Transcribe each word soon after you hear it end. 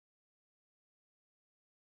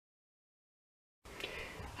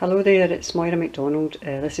Hello there, it's Moira McDonald.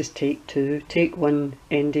 This is take two. Take one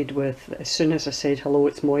ended with, as soon as I said hello,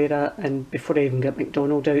 it's Moira, and before I even got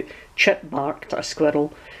McDonald out, Chip barked at a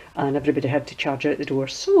squirrel and everybody had to charge out the door.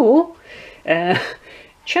 So,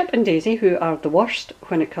 Chip and Daisy, who are the worst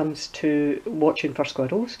when it comes to watching for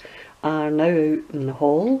squirrels, are now out in the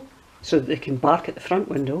hall so that they can bark at the front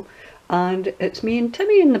window, and it's me and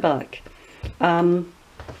Timmy in the back.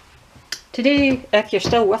 Today, if you're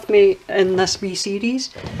still with me in this wee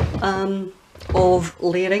series of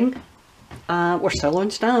layering, we're still on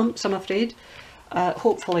stamps, I'm afraid.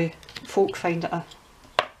 Hopefully folk find it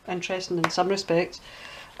interesting in some respects.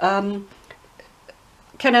 We're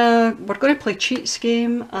going to play cheats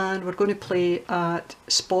game, and we're going to play at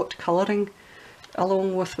spot colouring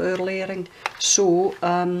along with our layering. So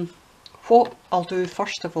what I'll do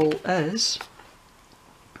first of all is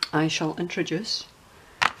I shall introduce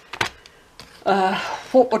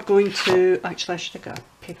what we're going to, actually I should have got a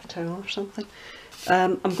paper towel or something.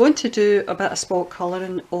 I'm going to do a bit of spot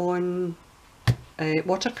colouring on a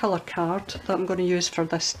watercolour card that I'm going to use for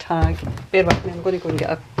this tag. Bear with me, I'm going to go and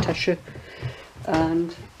get a tissue.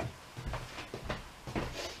 And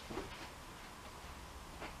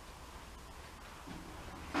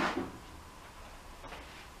I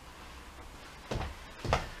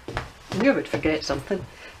knew I would forget something.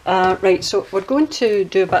 Right, so we're going to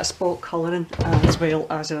do a bit of spot colouring as well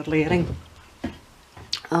as our layering,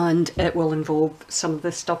 and it will involve some of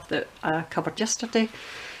the stuff that I covered yesterday,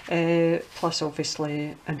 plus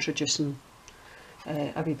obviously introducing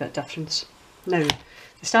a wee bit of difference. Now,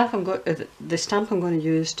 the stamp I'm going to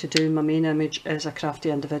use to do my main image is a Crafty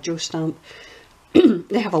Individual stamp.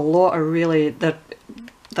 They have a lot of really, they're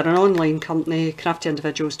an online company,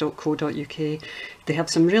 craftyindividuals.co.uk. They have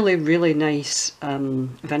some really nice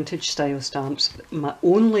vintage style stamps. My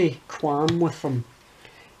only qualm with them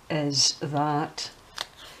is that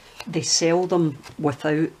they sell them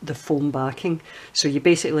without the foam backing. So you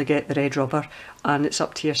basically get the red rubber, and it's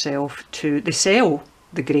up to yourself to, they sell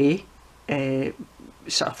the grey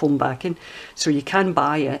sort of foam backing, so you can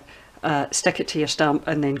buy it, stick it to your stamp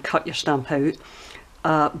and then cut your stamp out.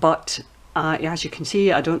 But as you can see,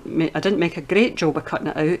 I didn't make a great job of cutting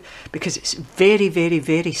it out because it's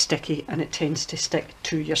very sticky and it tends to stick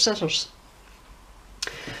to your scissors.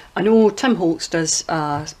 I know Tim Holtz does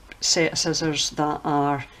a set of scissors that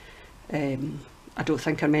are, I don't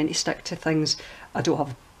think are meant to stick to things. I don't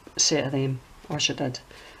have a set of them, I wish I did.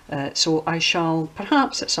 So I shall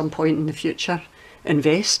perhaps at some point in the future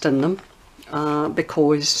invest in them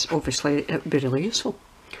because obviously it would be really useful.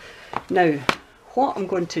 Now, what I'm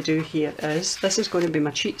going to do here is, this is going to be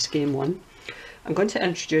my cheats game one. I'm going to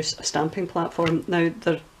introduce a stamping platform. Now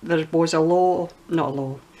there was a law, not a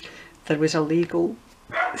law, there was a legal,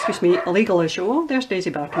 excuse me, a legal issue, oh there's Daisy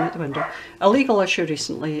barking out the window, a legal issue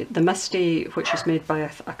recently. The Misty, which is made by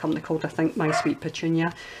a company called, I think, My Sweet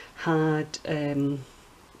Petunia, had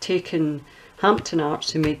taken Hampton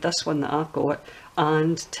Arts, who made this one that I've got,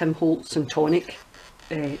 and Tim Holtz and Tonic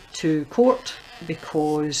to court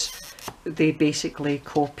because they basically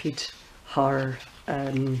copied her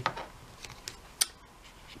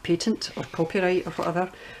patent or copyright or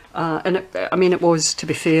whatever. And I mean, it was, to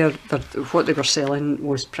be fair, what they were selling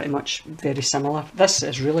was pretty much very similar. This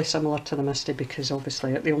is really similar to the Misty because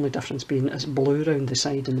obviously the only difference being it's blue around the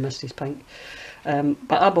side and the Misty's pink.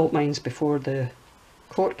 But I bought mine before the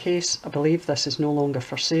court case. I believe this is no longer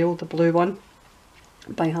for sale, the blue one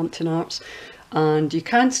by Hampton Arts. And you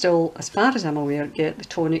can still, as far as I'm aware, get the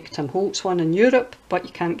Tonic Tim Holtz one in Europe, but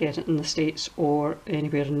you can't get it in the States or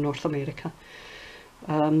anywhere in North America.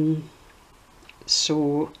 And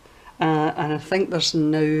I think there's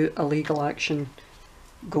now a legal action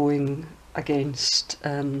going against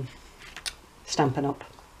Stampin' Up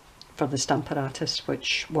for the Stamparatus,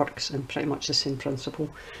 which works in pretty much the same principle.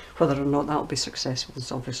 Whether or not that'll be successful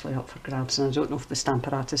is obviously up for grabs, and I don't know if the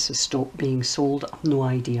Stamparatus has stopped being sold. I've no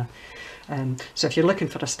idea. So if you're looking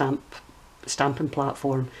for a stamping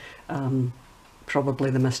platform, probably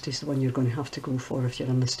the Misty's the one you're going to have to go for if you're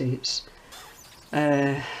in the States.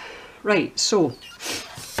 Right, so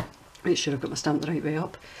make sure I've got my stamp the right way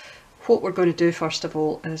up. What we're going to do first of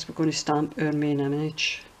all is we're going to stamp our main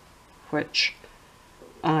image, which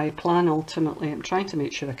I plan ultimately, I'm trying to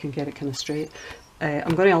make sure I can get it kind of straight.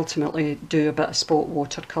 I'm going to ultimately do a bit of spot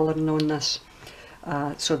watercolouring on this,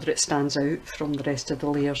 so that it stands out from the rest of the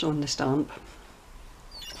layers on the stamp.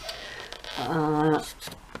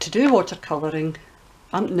 To do watercolouring,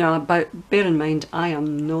 but bear in mind I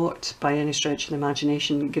am not by any stretch of the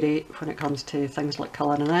imagination great when it comes to things like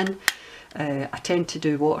colouring in. I tend to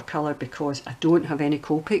do watercolour because I don't have any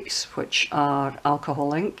Copics, which are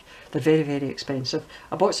alcohol ink. They're very, very expensive.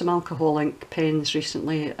 I bought some alcohol ink pens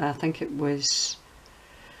recently. I think it was,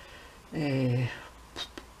 I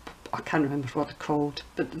can't remember what they're called,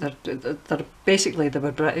 but they're basically, they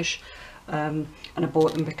were British. And I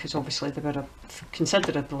bought them because obviously they were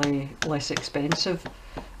considerably less expensive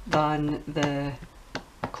than the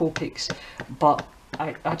Copics, but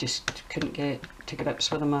I just couldn't get to grips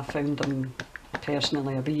with them. I found them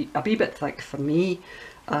personally a wee bit thick for me,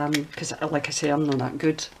 because like I say, I'm not that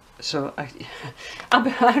good, so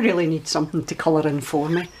I really need something to colour in for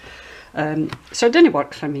me. So it didn't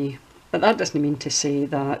work for me, but that doesn't mean to say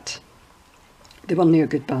that they weren't a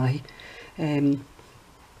good buy.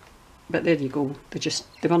 But there you go,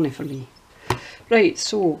 they weren't for me. Right,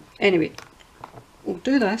 so anyway, we'll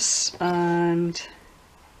do this, and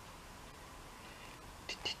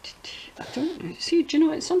I don't see, do you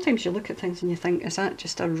know, sometimes you look at things and you think, is that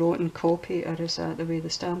just a rotten copy, or is that the way the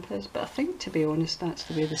stamp is? But I think, to be honest, that's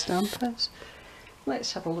the way the stamp is.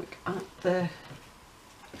 Let's have a look at the...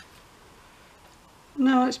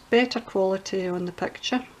 No, it's better quality on the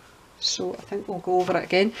picture, so I think we'll go over it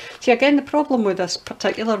again. See, again, the problem with this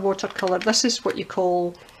particular watercolour, this is what you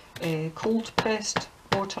call cold pressed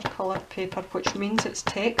watercolour paper, which means it's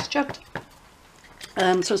textured,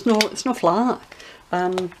 so it's not flat,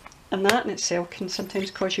 and that in itself can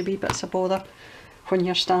sometimes cause you wee bits of bother when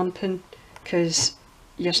you're stamping, because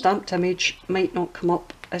your stamped image might not come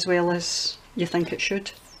up as well as you think it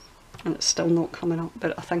should, and it's still not coming up,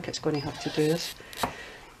 but I think it's going to have to do this.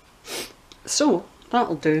 So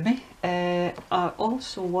that'll do me. I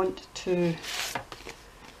also want to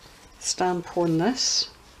stamp on this,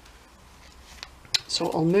 so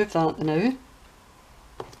I'll move that now,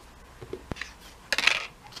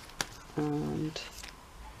 and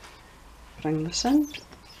bring this in.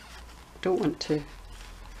 Don't want to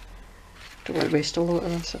waste a lot of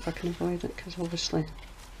this if I can avoid it, because obviously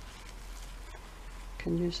I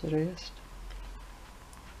can use the rest.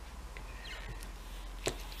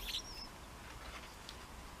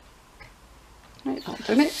 Right,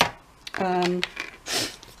 that'll do it.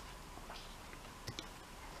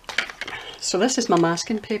 So this is my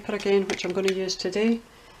masking paper again, which I'm going to use today.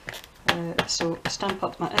 So stamp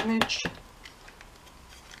up my image.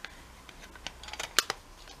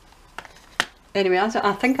 Anyway, as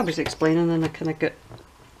I think I was explaining, and I kind of got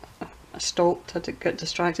stopped, I got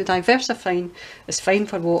distracted. Diversifying is fine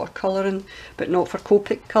for watercolouring, but not for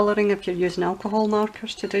Copic colouring if you're using alcohol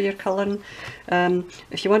markers to do your colouring.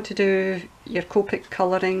 If you want to do your Copic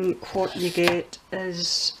colouring, what you get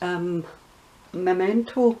is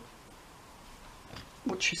Memento,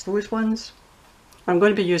 which is those ones. I'm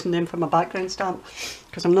going to be using them for my background stamp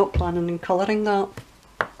because I'm not planning on colouring that.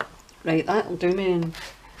 Right, that'll do me in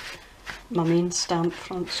my main stamp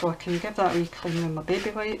front, so I can give that a wee clean with my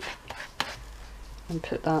baby wipe and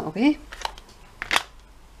put that away.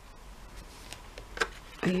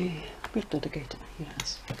 Where did I get it? Here it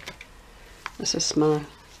is. This is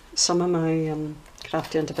some of my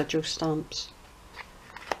crafty individual stamps.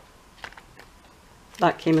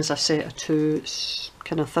 That came as a set of two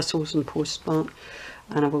kind of thistles and postmark,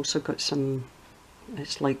 and I've also got some,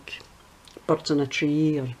 it's like birds in a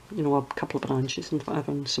tree, or you know, a couple of branches and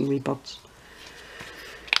whatever, and some wee birds.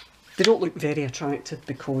 They don't look very attractive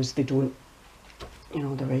because they don't, you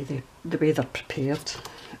know, the way they're prepared.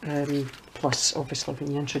 Plus, obviously,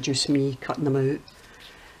 when you introduce me cutting them out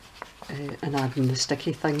and adding the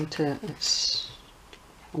sticky thing to it, it's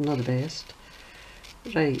not the best.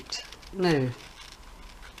 Right, now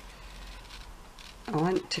I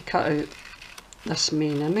want to cut out this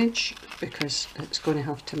main image because it's going to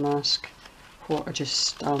have to mask what I just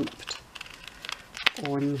stamped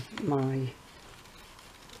on my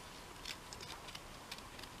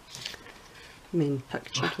main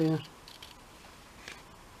picture there.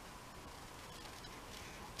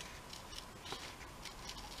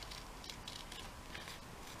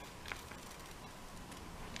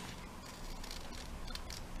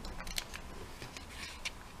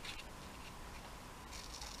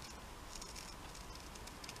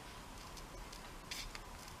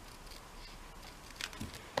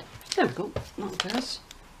 There we go, that'll do us.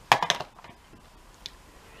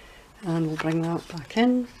 And we'll bring that back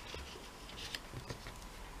in.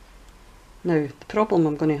 Now, the problem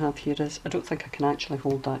I'm going to have here is I don't think I can actually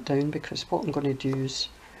hold that down, because what I'm going to do is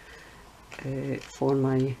for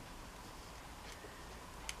my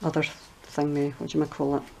other thingy, what do you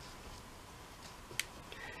call it?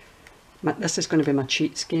 This is going to be my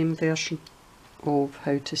cheats game version of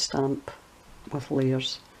how to stamp with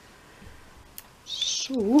layers.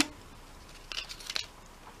 So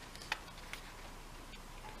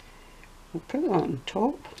We'll put that on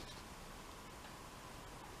top.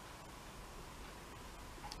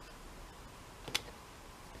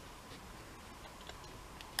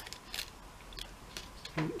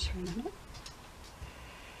 Oops, wait a minute.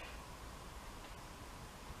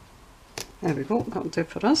 There we go, that'll do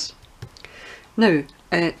for us. Now,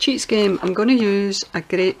 cheats game, I'm going to use a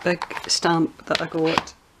great big stamp that I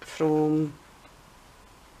got from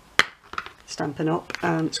Stampin' Up,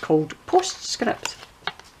 and it's called Postscript.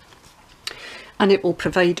 And it will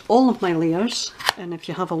provide all of my layers, and if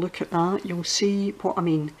you have a look at that you'll see what I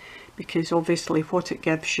mean, because obviously what it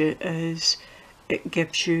gives you is, it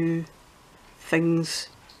gives you things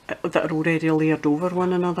that are already layered over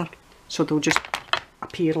one another, so they'll just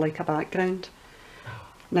appear like a background.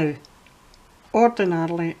 Now,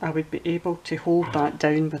 ordinarily I would be able to hold that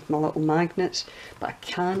down with my little magnets, but I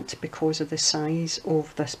can't because of the size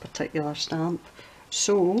of this particular stamp.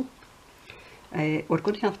 So we're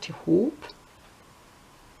going to have to hope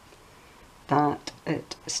that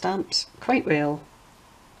it stamps quite well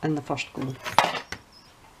in the first go,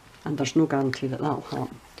 and there's no guarantee that that'll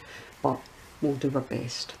happen, but we'll do our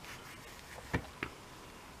best.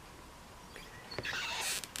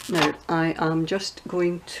 Now I am just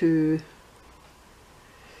going to,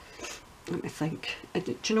 let me think,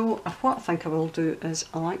 do you know what I think I will do is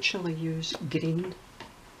I'll actually use green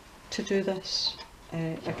to do this,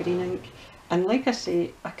 a green ink, and like I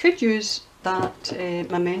say I could use that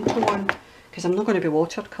Memento one, because I'm not going to be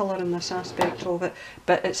watercolouring this aspect of it,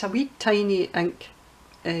 but it's a wee tiny ink,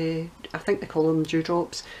 I think they call them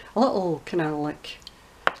dewdrops, a little kind of like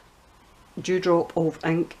dewdrop of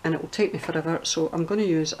ink, and it will take me forever, so I'm going to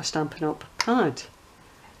use a Stampin' Up pad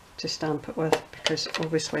to stamp it with, because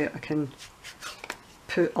obviously I can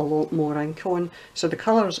put a lot more ink on. So the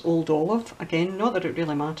colour's Old Olive, again, not that it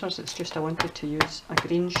really matters, it's just I wanted to use a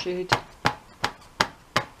green shade.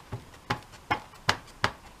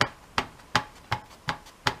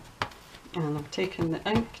 And I'm taking the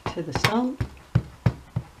ink to the stamp,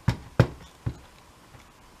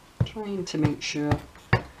 trying to make sure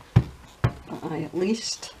that I at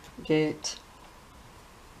least get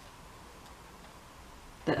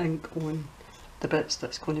the ink on the bits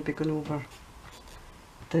that's going to be going over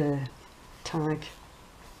the tag,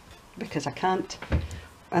 because I can't,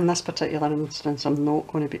 in this particular instance, I'm not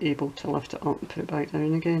going to be able to lift it up and put it back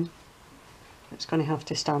down again. It's going to have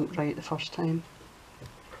to stamp right the first time.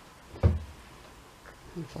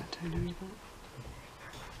 Move that down a wee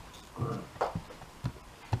bit.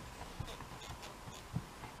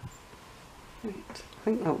 Right, I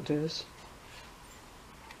think that'll do us.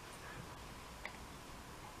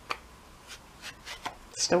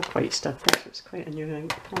 Still quite stiff, it's quite a new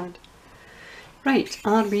ink pad. Right,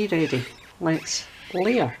 are we ready? Let's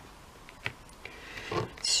layer.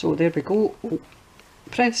 So there we go, we'll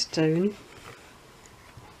press down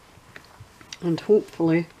and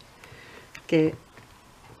hopefully get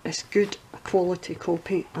as good a quality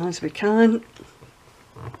copy as we can,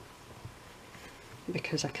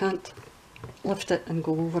 because I can't lift it and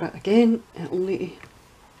go over it again. It'll need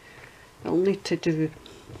to do,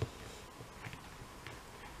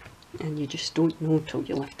 and you just don't know till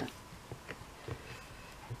you lift it.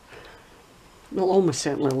 It'll almost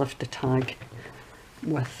certainly lift the tag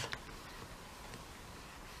with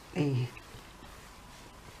the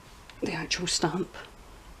actual stamp.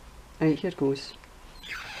 Right, here goes.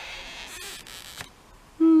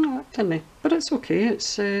 Didn't, but it's okay,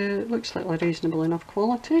 it's looks like a reasonable enough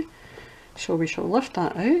quality. So we shall lift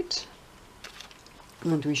that out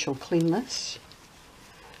and we shall clean this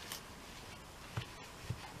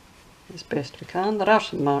as best we can. There are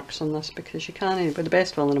some marks on this because you can't, with the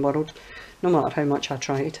best will in the world, no matter how much I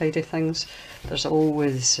try to tidy things, there's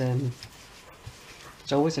always a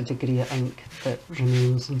degree of ink that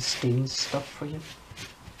remains and stains stuff for you.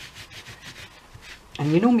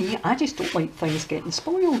 And you know me, I just don't like things getting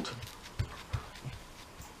spoiled.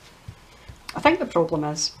 I think the problem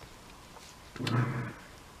is,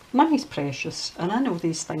 money's precious, and I know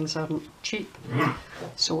these things aren't cheap,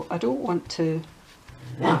 so I don't want to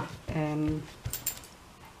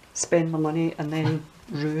spend my money and then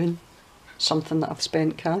ruin something that I've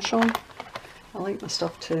spent cash on. I like my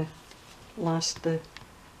stuff to last the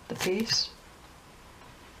pace.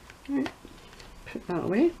 Right, put that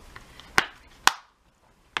away.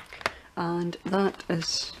 And that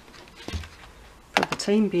is, for the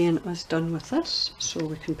time being, us done with this, so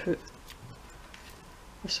we can put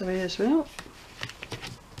this away as well.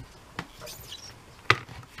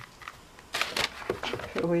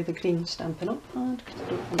 Put away the green Stampin' Up pad, because I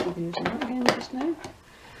don't think we'll be using that again just now.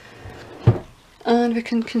 And we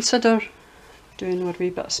can consider doing our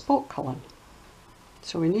wee bit of spot colouring.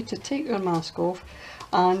 So we need to take our mask off.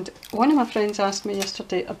 And one of my friends asked me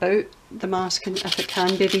yesterday about the mask and if it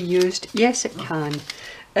can be reused. Yes, it can.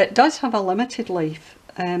 It does have a limited life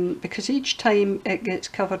because each time it gets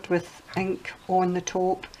covered with ink on the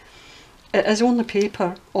top, it is only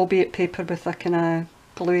paper, albeit paper with a kind of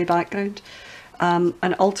gluey background,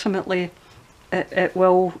 and ultimately it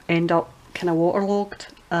will end up kind of waterlogged,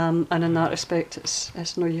 and in that respect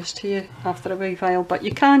it's no use to you after a wee while. But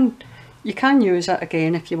you can use it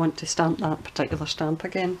again if you want to stamp that particular stamp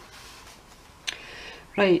again.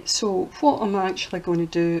 Right, so what I'm actually going to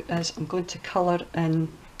do is I'm going to colour in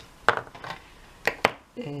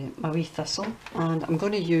my wee thistle, and I'm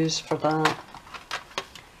going to use for that,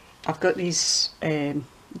 I've got these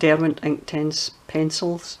Derwent Inktense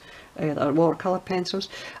pencils, that are watercolour pencils.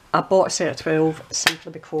 I bought a set of 12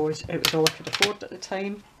 simply because it was all I could afford at the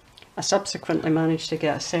time. I subsequently managed to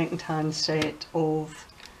get a second-hand set of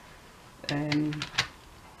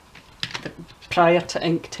prior to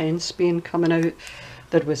Inktense being coming out.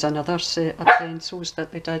 There was another set of pencils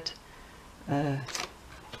that they did, and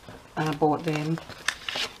I bought them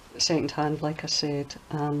second hand, like I said,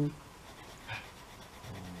 and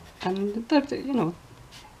they're, you know,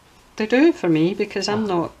 they do it for me because I'm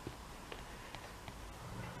not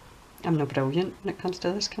brilliant when it comes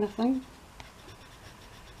to this kind of thing.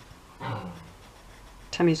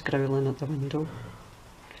 Timmy's growling at the window,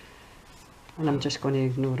 and I'm just going to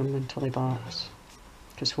ignore him until he barks,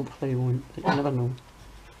 because hopefully he won't, but you never know.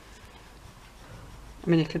 I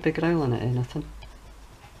mean, he could be growling at anything.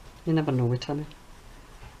 You never know with Timmy.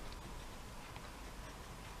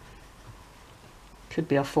 Could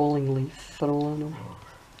be a falling leaf for all I know.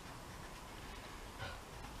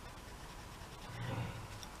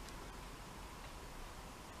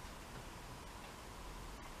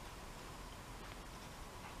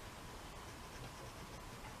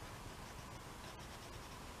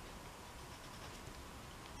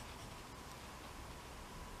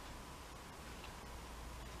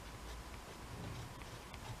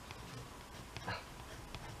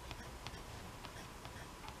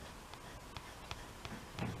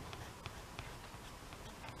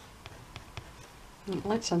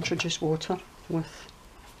 Let's introduce water with,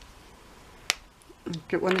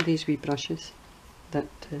 get one of these wee brushes that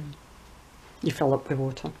you fill up with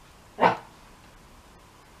water, and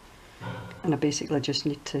I basically just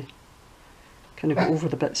need to kind of go over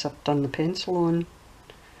the bits I've done the pencil on,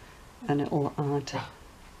 and it'll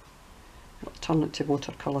turn it to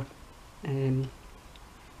watercolour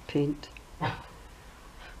paint.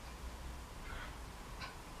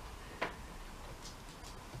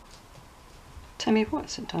 Timmy,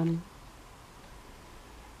 what's it done?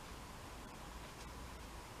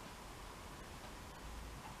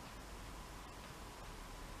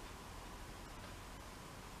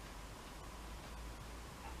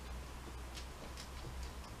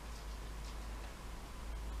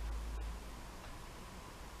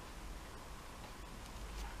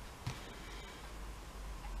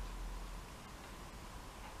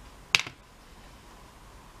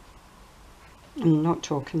 I'm not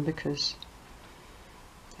talking because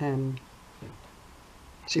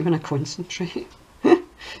see, when I concentrate, you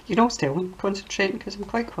can always tell when I'm concentrating because I'm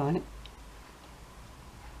quite quiet.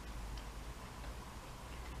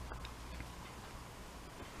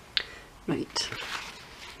 Right,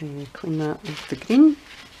 clean that with the green.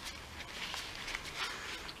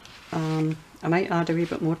 I might add a wee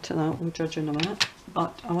bit more to that, we'll judge in a minute,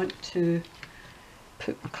 but I want to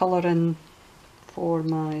put my colour in for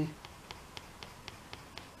my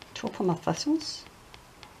top of my thistles.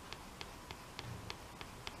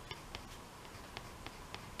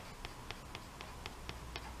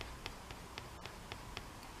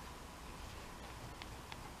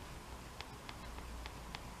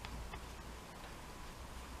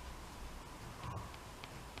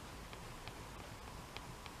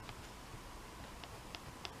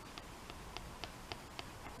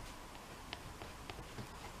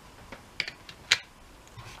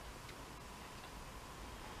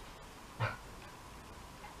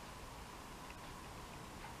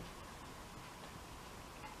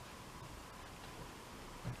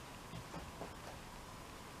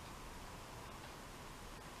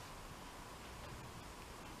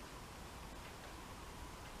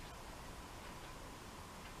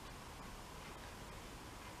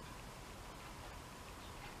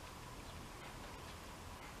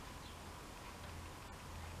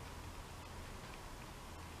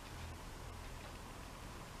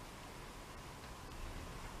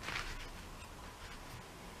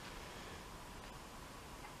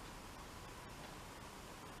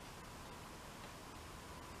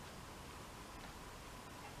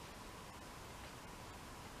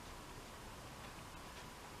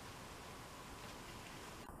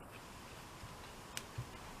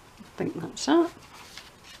 think that's that.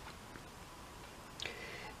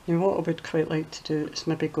 Now what I would quite like to do is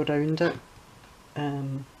maybe go round it,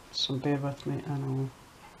 so bear with me, and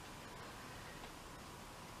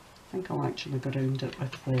I think I'll actually go round it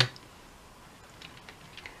with the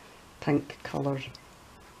pink colour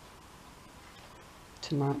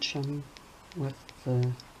to match in with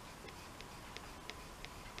the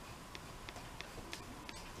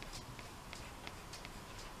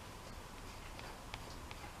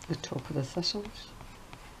top of the thistles.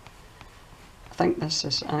 I think this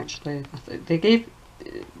is actually, they gave,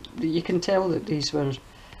 you can tell that these were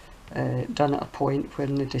done at a point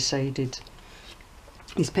when they decided,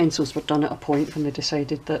 these pencils were done at a point when they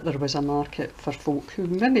decided that there was a market for folk who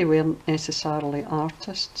maybe weren't necessarily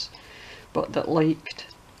artists, but that liked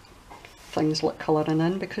things like colouring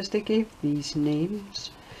in, because they gave these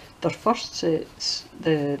names. Their first sets,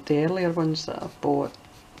 the earlier ones that I've bought,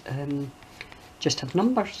 just have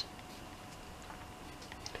numbers.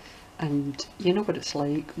 And you know what it's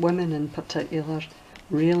like, women in particular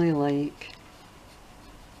really like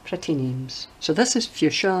pretty names. So this is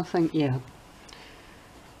fuchsia, I think, yeah.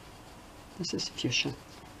 This is fuchsia.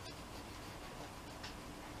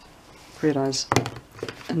 Whereas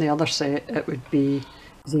in the other set it would be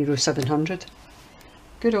 0700.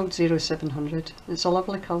 Good old 0700. It's a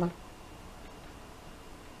lovely colour.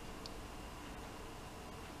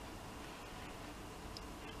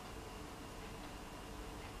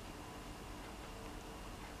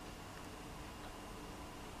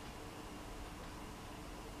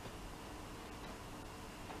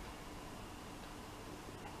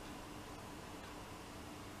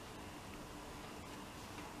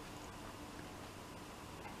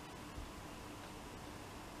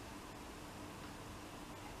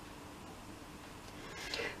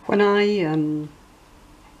 When I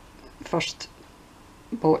first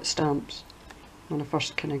bought stamps, when I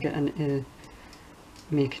first kind of get into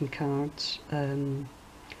making cards,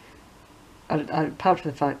 apart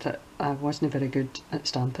from the fact that I wasn't very good at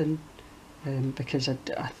stamping, because I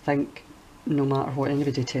think no matter what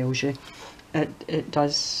anybody tells you,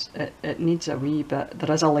 it needs a wee bit,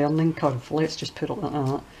 there is a learning curve, let's just put it like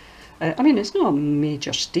that. I mean, it's not a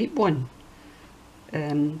major steep one,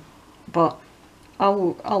 but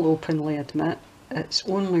I'll openly admit it's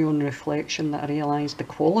only on reflection that I realised the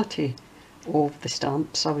quality of the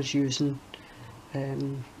stamps I was using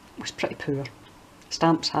was pretty poor.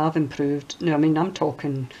 Stamps have improved. No, I mean, I'm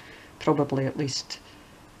talking probably at least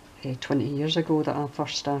 20 years ago that I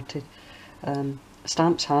first started.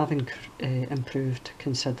 Stamps have improved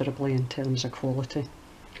considerably in terms of quality.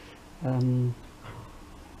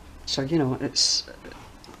 So, you know, it's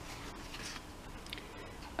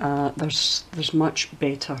there's much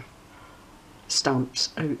better stamps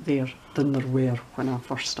out there than there were when I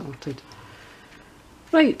first started.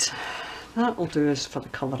 Right, that'll do us for the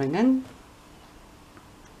colouring in.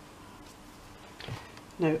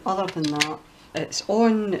 Now, other than that, it's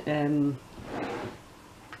on,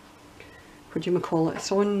 what do you call it?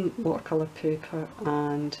 It's on watercolour paper,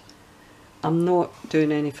 and I'm not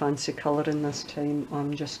doing any fancy colouring this time.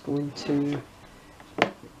 I'm just going to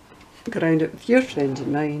go around it with your friend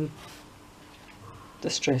and mine,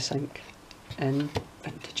 Distress Ink in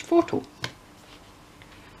Vintage Photo.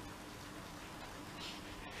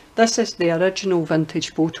 This is the original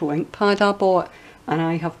Vintage Photo ink pad I bought, and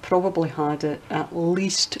I have probably had it at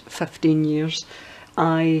least 15 years.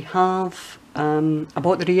 I have, I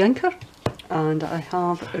bought the re-inker, and I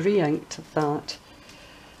have re-inked that,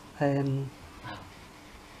 and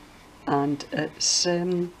it's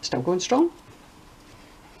still going strong.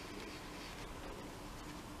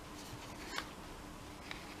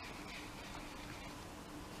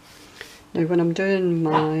 Now, when I'm doing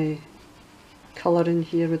my colouring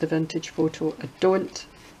here with the Vintage Photo, I don't,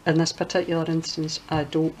 in this particular instance, I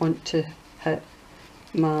don't want to hit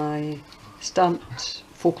my stamped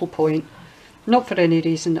focal point, not for any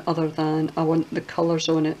reason other than I want the colours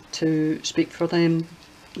on it to speak for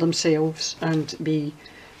themselves and be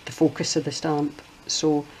the focus of the stamp.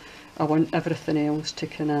 So I want everything else to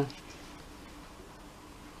kind of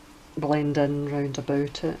blend in round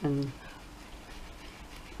about it and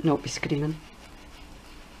not be screaming,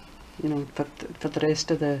 you know, for the rest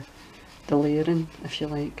of the layering, if you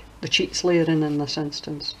like, the cheeks layering in this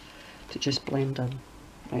instance, to just blend in.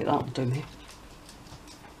 Right, that'll do me.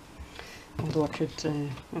 Although I could, wait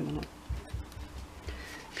a minute,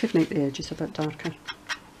 could make the edges a bit darker.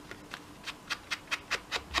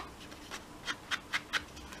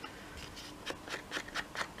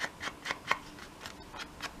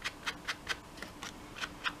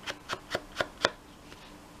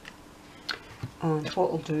 And what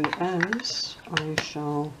I'll do is I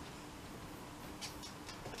shall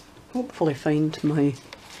hopefully find my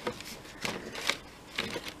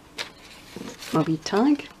wee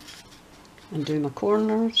tag and do my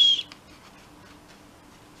corners.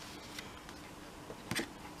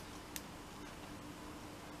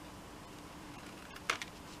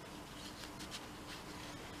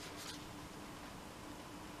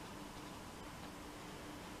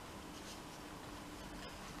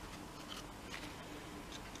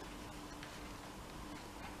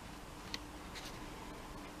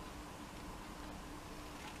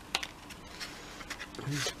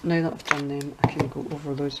 Now that I've done them, I can go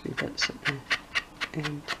over those wee bits at the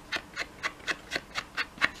end.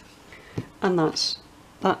 And that's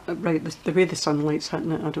that, right, the way the sunlight's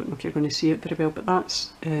hitting it, I don't know if you're going to see it very well, but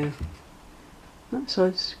that's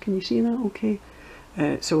us. Can you see that okay?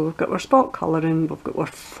 So we've got our spot colouring, we've got our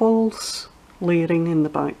false layering in the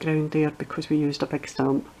background there because we used a big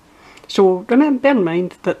stamp. So remember, bear in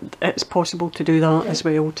mind that it's possible to do that as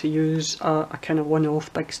well, to use a kind of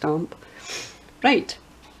one-off big stamp. Right,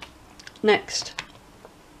 next,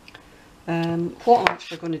 what I'm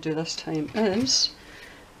actually going to do this time is,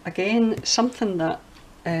 again, something that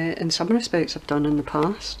in some respects I've done in the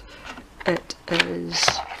past. It is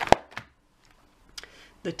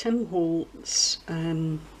the Tim Holtz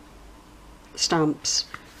stamps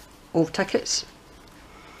of tickets,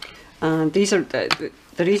 and these are the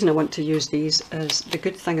reason I want to use these is the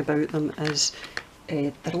good thing about them is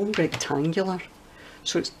they're all rectangular,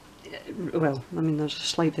 so it's, well, I mean there's a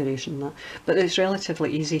slight variation in that, but it's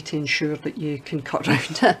relatively easy to ensure that you can cut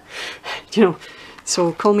around it, you know.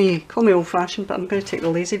 So call me old-fashioned, but I'm going to take the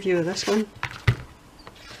lazy view of this one.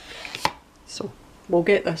 So we'll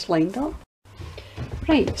get this lined up.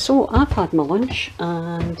 Right, so I've had my lunch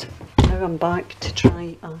and now I'm back to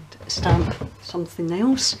try and stamp something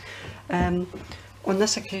else. On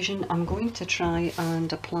this occasion I'm going to try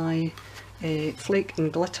and apply flake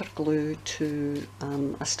and glitter glue to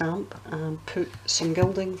a stamp and put some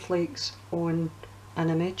gilding flakes on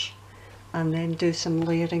an image and then do some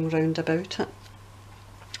layering round about it.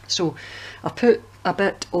 So I put a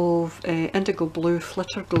bit of indigo blue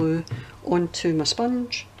flitter glue onto my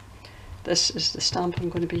sponge. This is the stamp I'm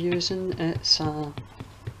going to be using. It's a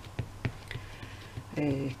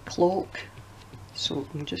clock, so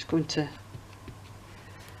I'm just going to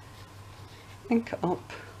ink it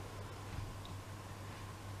up,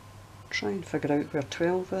 try and figure out where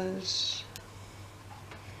 12 is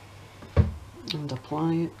and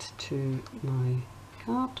apply it to my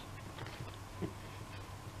card.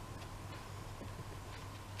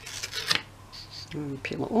 And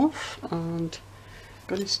peel it off, and I'm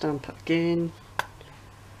going to stamp it again,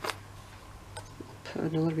 put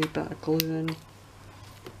another wee bit of glue in.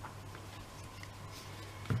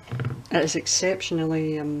 It is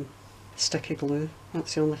exceptionally sticky glue,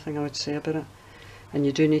 that's the only thing I would say about it, and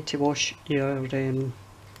you do need to wash your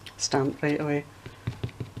stamp right away.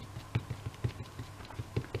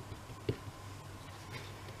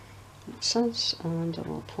 It says, and I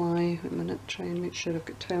will apply, wait a minute, try and make sure I've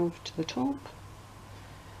got 12 to the top.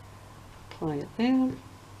 Apply it there,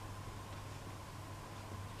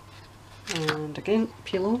 and again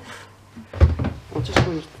peel off. I'll just go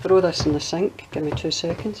and throw this in the sink, give me 2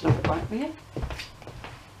 seconds and I'll be back with you.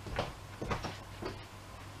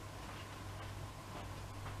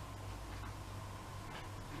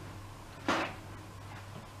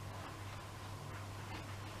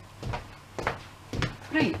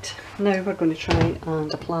 Right, now we're going to try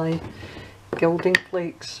and apply gilding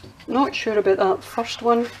flakes. Not sure about that first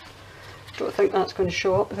one. Don't think that's going to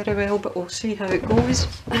show up very well, but we'll see how it goes.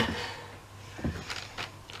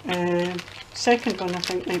 Second one I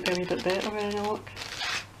think might be a wee bit better with any luck.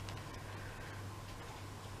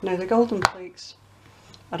 Now the golden flakes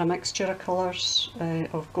are a mixture of colours,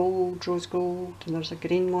 of gold, rose gold, and there's a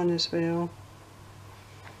green one as well.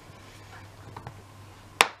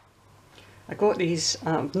 I got these,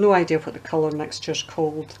 I have no idea what the colour mixture's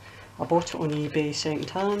called. I bought it on eBay second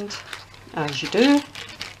hand, as you do.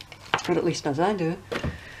 Or at least as I do.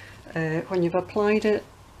 When you've applied it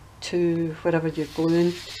to wherever you're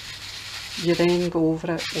gluing, you then go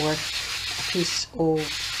over it with a piece of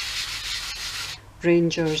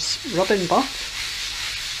Ranger's rubbing buff.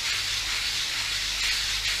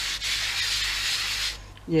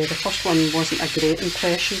 Yeah, the first one wasn't a great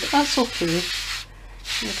impression, but that's okay.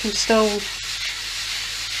 You can still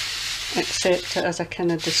accept it as a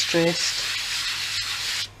kind of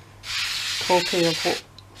distressed copy of what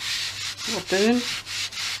we're doing.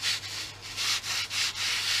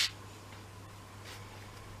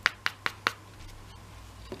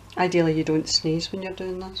 Ideally you don't sneeze when you're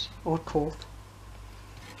doing this, or cough.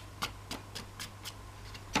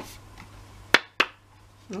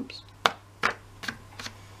 Oops.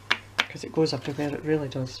 Because it goes everywhere, it really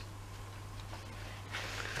does.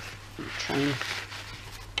 I'll try and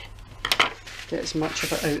get as much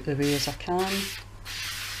of it out of the way as I can.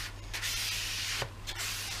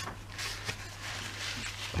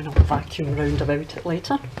 And I'll vacuum round about it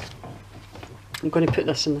later. I'm going to put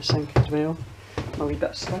this in the sink as well, a wee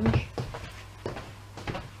bit of sponge.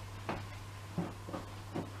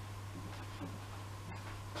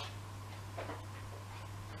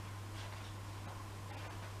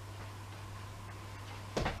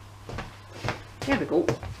 There we go.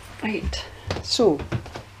 Right, so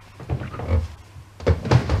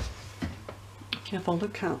if you have a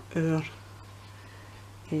look at our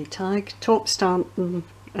tag, top stamping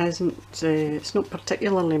isn't, it's not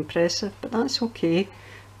particularly impressive, but that's okay,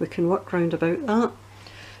 we can work round about that.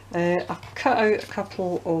 I've cut out a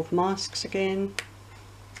couple of masks again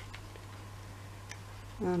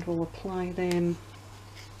and we'll apply them,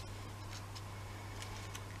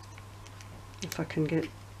 if I can get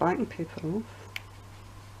backing paper off.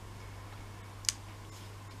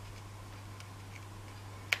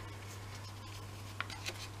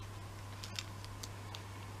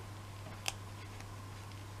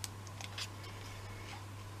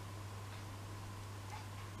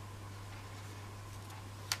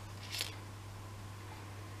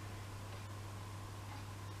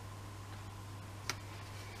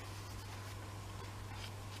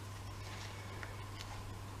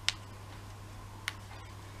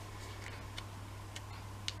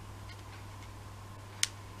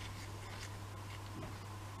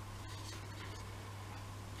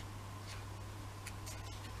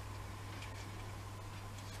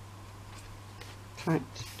 In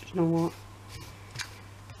fact, do you know what?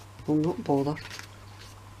 I'll not bother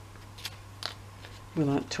with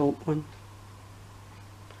that top one.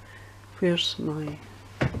 Where's my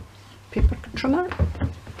paper trimmer? I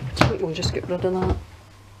think we'll just get rid of that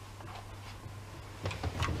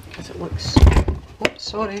because it looks, oh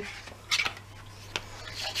sorry,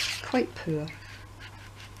 quite poor.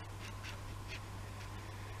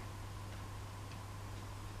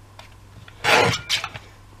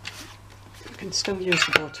 You can still use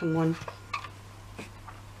the bottom one.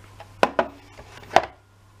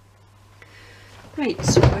 Right,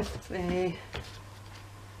 so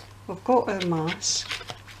we've got our mask,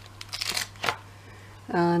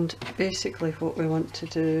 and basically what we want to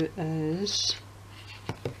do is,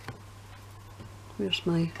 where's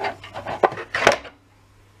my,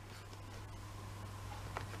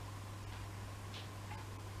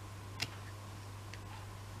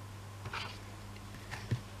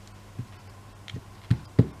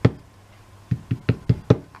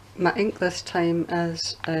 my ink this time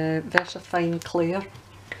is VersaFine Clear.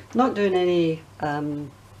 Not doing any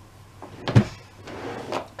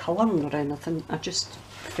colouring or anything, I just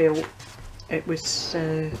felt it was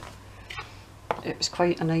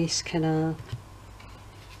quite a nice kind of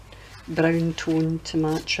brown tone to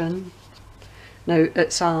match in. Now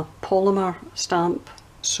it's a polymer stamp,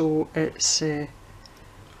 so it's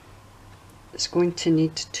going to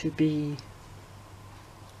need to be,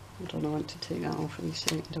 I don't know, I want to take that off in a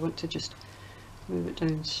second, I want to just move it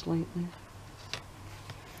down slightly.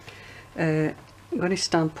 I'm going to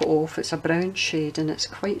stamp it off. It's a brown shade and it's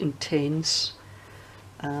quite intense,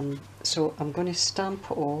 so I'm going to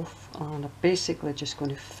stamp it off, and I'm basically just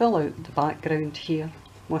going to fill out the background here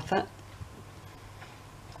with it.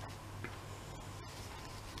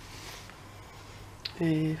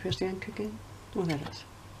 Where's the ink again? Oh, there it is.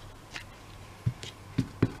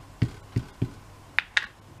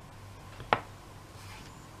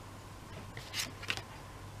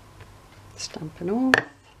 Stamping off.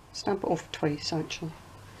 Stamp it off twice actually,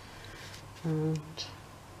 and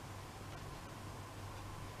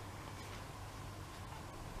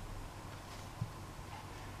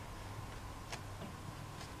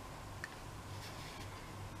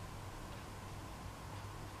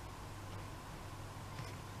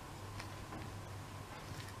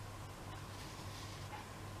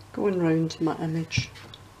going round my image.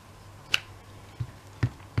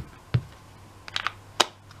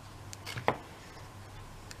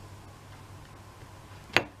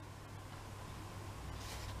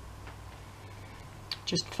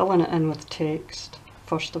 Just filling it in with text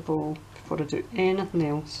first of all before I do anything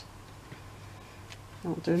else.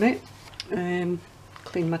 That'll do me.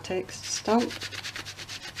 Clean my text stamp.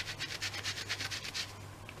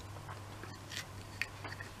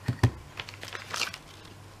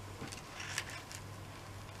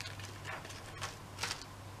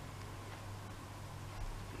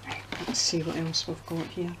 Right, let's see what else we've got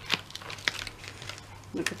here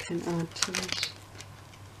that we can add to this.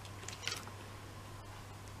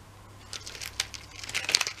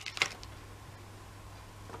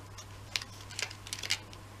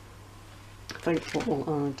 think what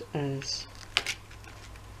we'll add is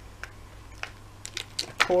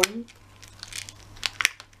a coin.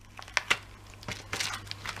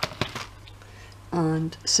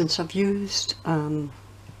 And since I've used the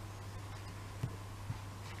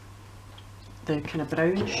kind of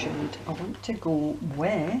brown shade, I want to go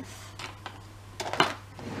with,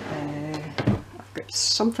 I've got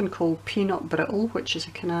something called Peanut Brittle, which is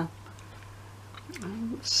a kind of,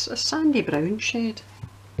 it's a sandy brown shade.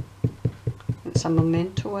 It's a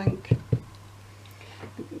Memento ink.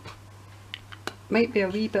 Might be a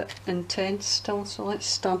wee bit intense still, so let's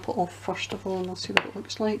stamp it off first of all and we'll see what it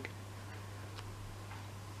looks like.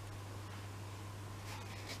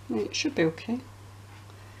 Right, it should be okay.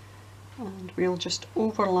 And we'll just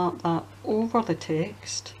overlap that over the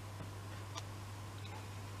text.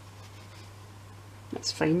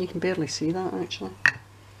 That's fine, you can barely see that actually.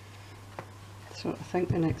 So I think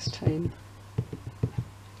the next time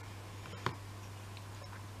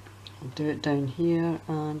I'll do it down here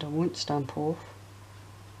and I won't stamp off.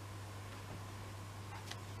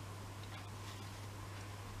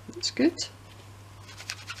 That's good.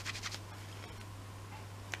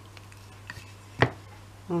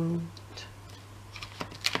 And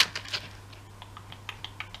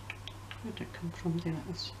where did it come from? There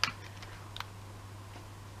it is.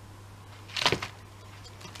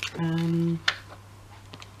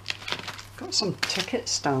 Got some ticket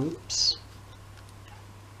stamps.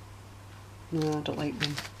 No, I don't like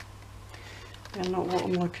them. They're not what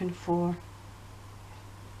I'm looking for.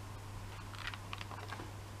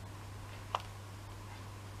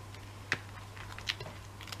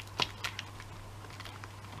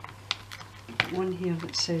 One here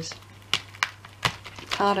that says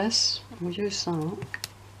Paris, we'll use that.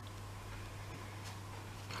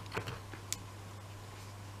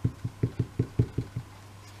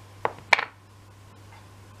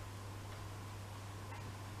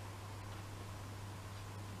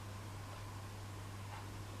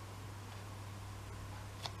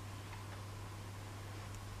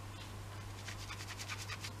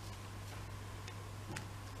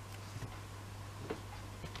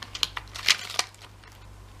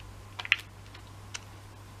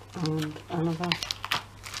 And another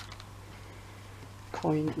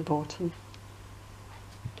coin at the bottom.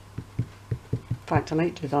 In fact, I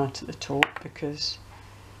might do that at the top because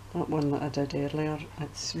that one that I did earlier,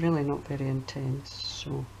 it's really not very intense,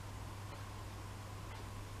 so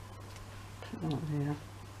put that there.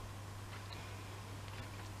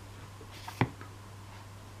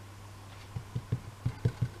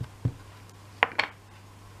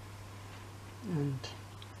 And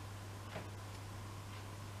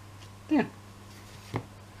there.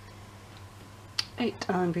 Right,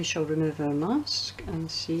 and we shall remove our mask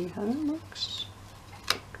and see how it looks.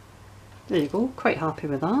 There you go, quite happy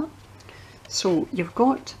with that. So you've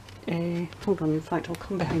got, hold on, in fact I'll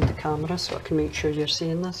come behind the camera so I can make sure you're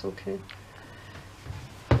seeing this okay.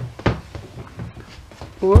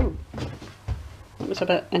 Whoa, that was a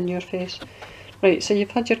bit in your face. Right, so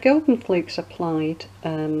you've had your gilding flakes applied,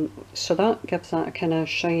 so that gives that a kind of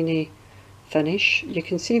shiny finish. You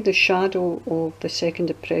can see the shadow of the second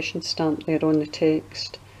impression stamp there on the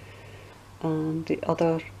text and the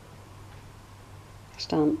other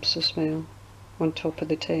stamps as well on top of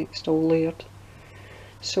the text, all layered.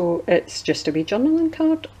 So it's just a wee journaling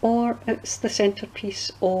card or it's the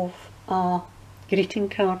centrepiece of a greeting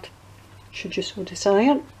card, should you so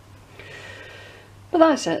desire. But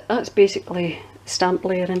that's it, that's basically stamp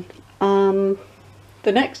layering. The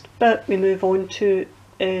next bit we move on to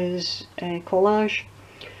is a collage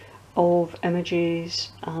of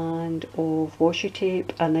images and of washi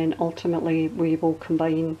tape, and then ultimately we will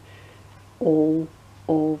combine all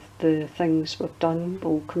of the things we've done.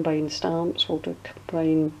 We'll combine stamps, we'll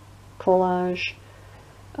combine collage,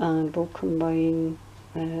 and we'll combine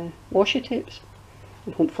washi tapes,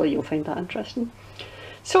 and hopefully you'll find that interesting.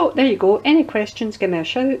 So there you go, any questions give me a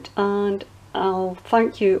shout, and I'll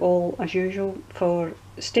thank you all as usual for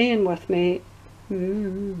staying with me.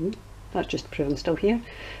 That's just to prove I'm still here.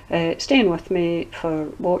 Staying with me, for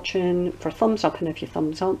watching, for thumbs up and if you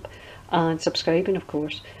thumbs up, and subscribing of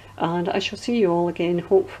course. And I shall see you all again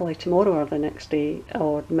hopefully tomorrow or the next day,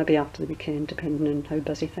 or maybe after the weekend depending on how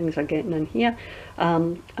busy things are getting in here,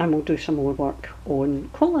 and we'll do some more work on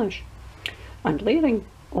collage and layering,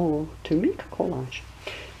 or to make a collage.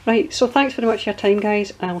 Right, so thanks very much for your time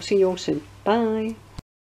guys, I'll see you all soon. Bye.